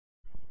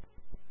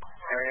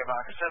area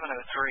box 703,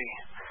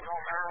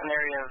 an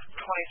area of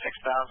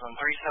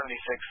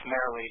 26,376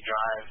 Merrily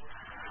Drive,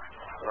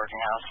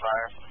 working house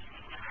fire.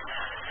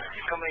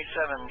 Company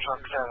 7,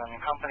 Truck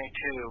 7, Company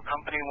 2,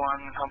 Company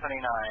 1, Company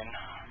 9,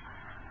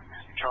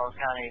 Charles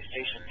County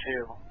Station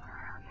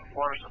 2,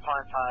 Water Supply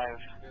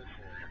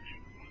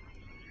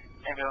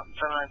 5, ambulance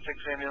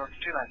 796, ambulance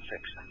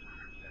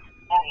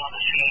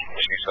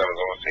 296. Chief 7 is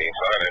on the scene,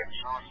 sign in.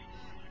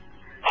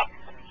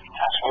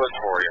 Split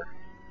for you.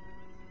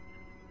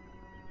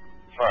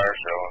 Fire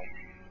showing.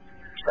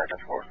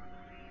 Second floor.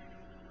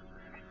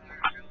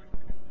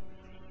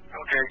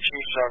 Okay,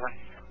 Chief 7.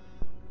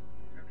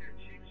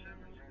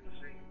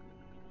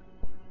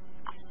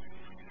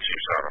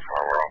 Chief 7,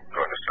 fire, we're all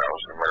going to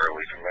establish the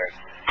Merrily command.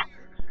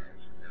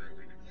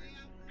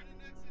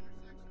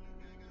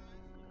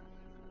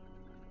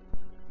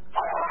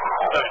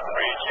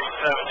 Chief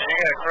 7, did you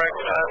get a correct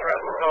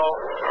address call?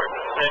 Or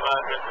the same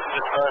address as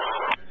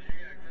dispatch?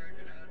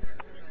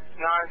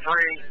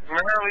 9-3,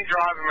 Merrily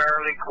Drive,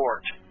 Merrily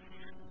Court.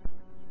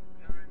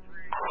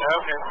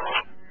 Okay.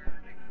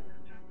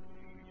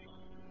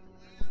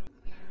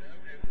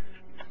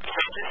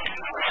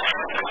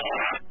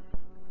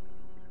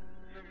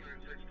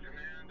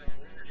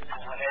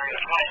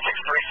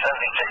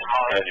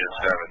 Engine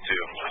 7-2.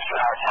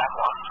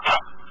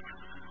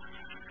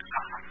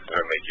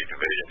 Gonna make you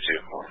division 2.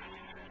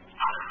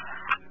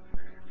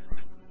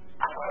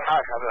 Hi,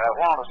 copy that.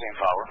 We're on the scene,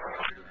 power.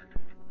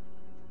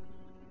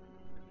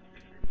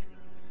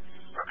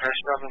 Okay,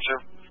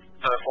 7-2.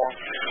 Platform.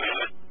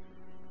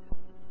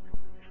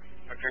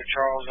 Okay,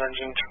 Charles,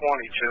 engine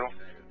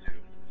 22.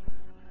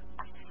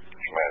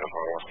 Command of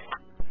power.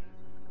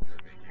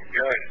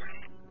 Good.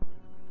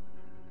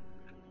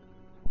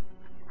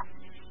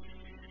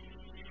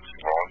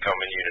 All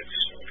incoming units.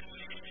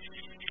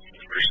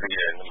 Proceed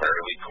in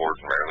Merrily Court,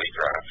 Merrily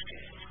Drive.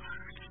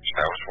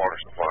 Establish water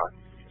supply.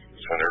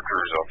 Send their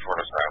crews up for an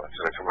assignment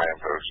to the command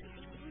post.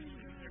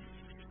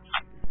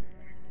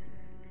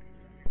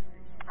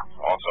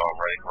 Also, I'm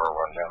ready for a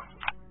rundown.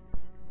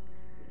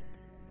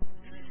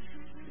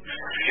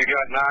 You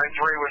got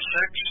 9-3 with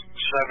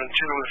 6, 7-2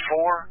 with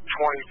 4,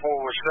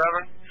 24 with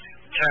 7,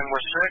 10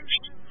 with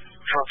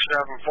 6, Truck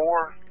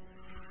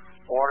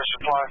 7-4, Water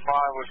Supply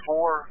 5 with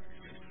 4,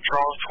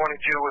 Charles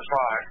 22 with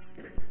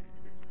 5.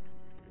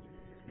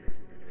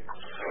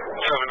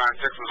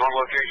 796 was on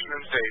location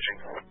and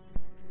staging.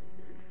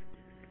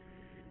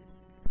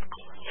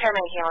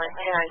 Terminal Healing,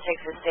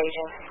 296 is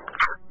staging.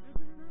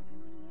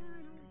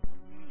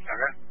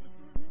 Okay.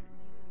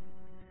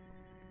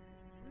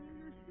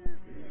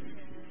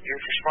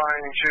 You're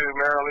responding to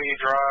Merrily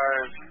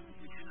Drive.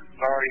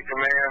 Authority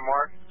command,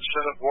 Mark.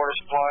 Set up water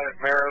supply at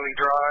Merrily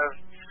Drive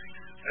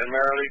and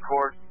Merrily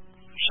Court.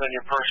 Send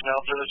your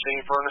personnel to the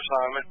scene for an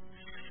assignment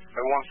at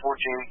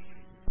 114.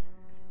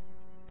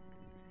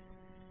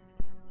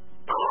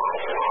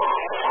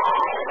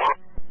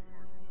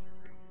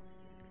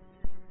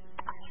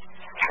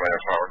 Command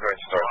of power, going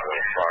to start the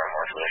fire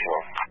marshal as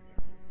well.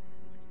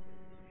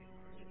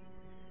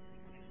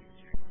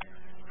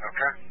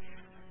 Okay.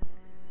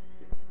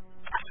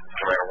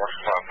 Command of water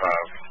supply 5.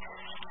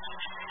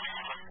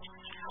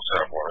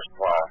 Set up water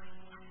supply.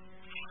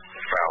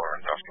 Fowler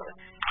Industrial.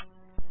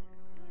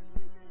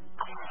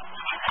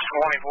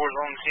 24 is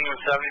on the scene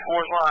with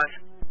 74's line.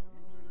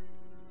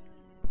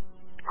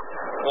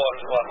 Water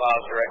supply 5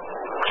 is direct.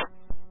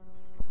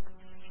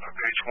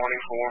 Okay,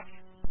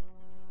 24.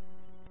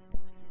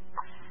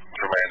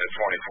 Command at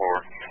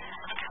 24.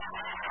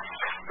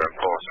 Then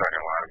pull a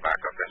second line and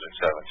back up engine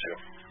 7-2.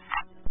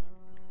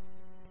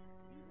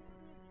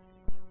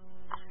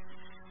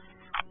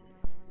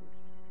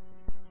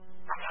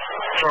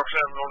 Truck 7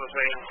 on the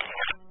scene.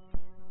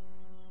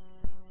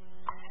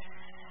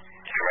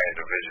 Command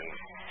division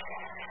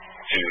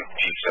 2,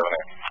 Chief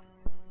 7A.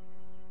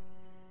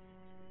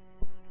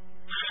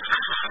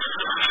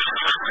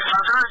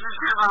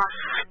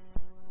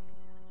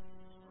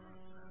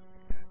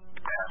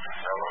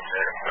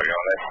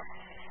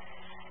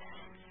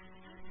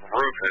 The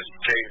roof is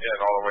caved in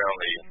all the way on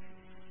the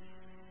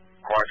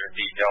quadrant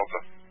D Delta.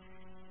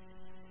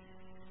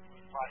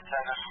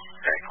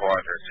 And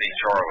quadrant C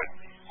Charlie.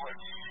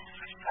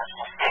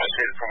 Just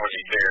hit it from what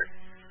you dare.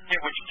 Get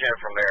what you can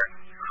from there.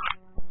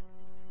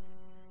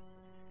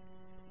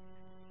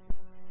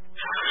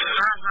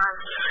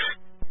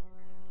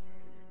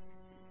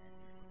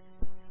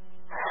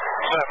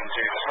 7-2,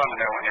 just let me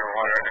know when you're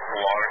under the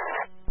water.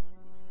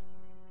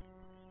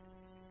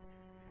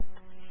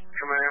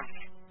 Command.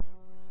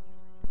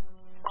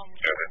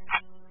 Okay.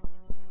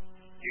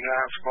 You now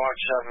have squad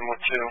 7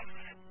 with 2.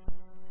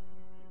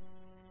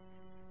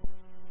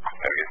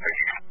 Okay, thank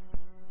you.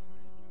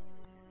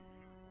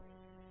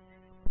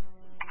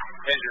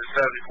 Engine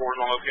 74 is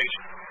on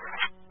location.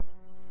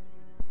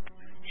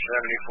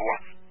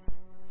 74.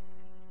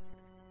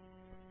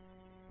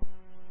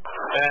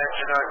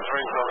 Engine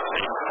 93 is on the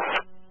scene.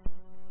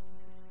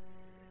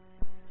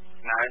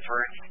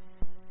 9-3.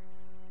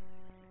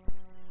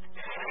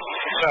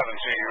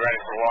 7-2, you ready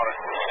for water?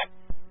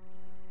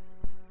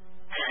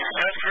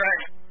 That's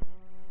correct.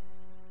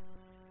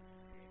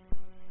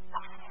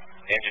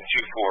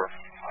 What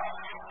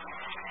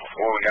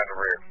we got in the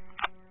rear?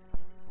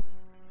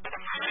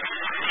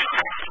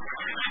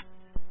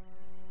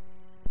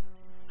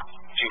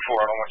 2-4,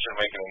 I don't want you to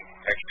make an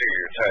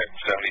exterior attack.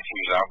 72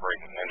 is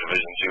operating in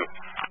Division 2.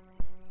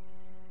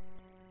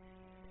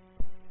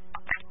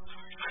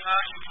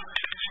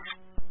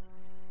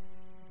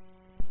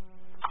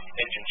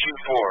 Engine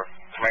 2-4,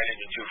 command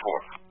engine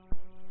 2-4.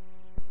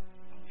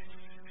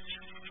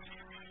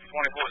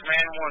 24th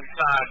man, one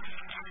side.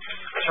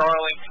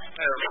 Charlie,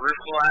 roof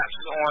collapse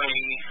on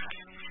the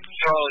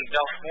Charlie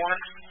Delta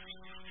 1.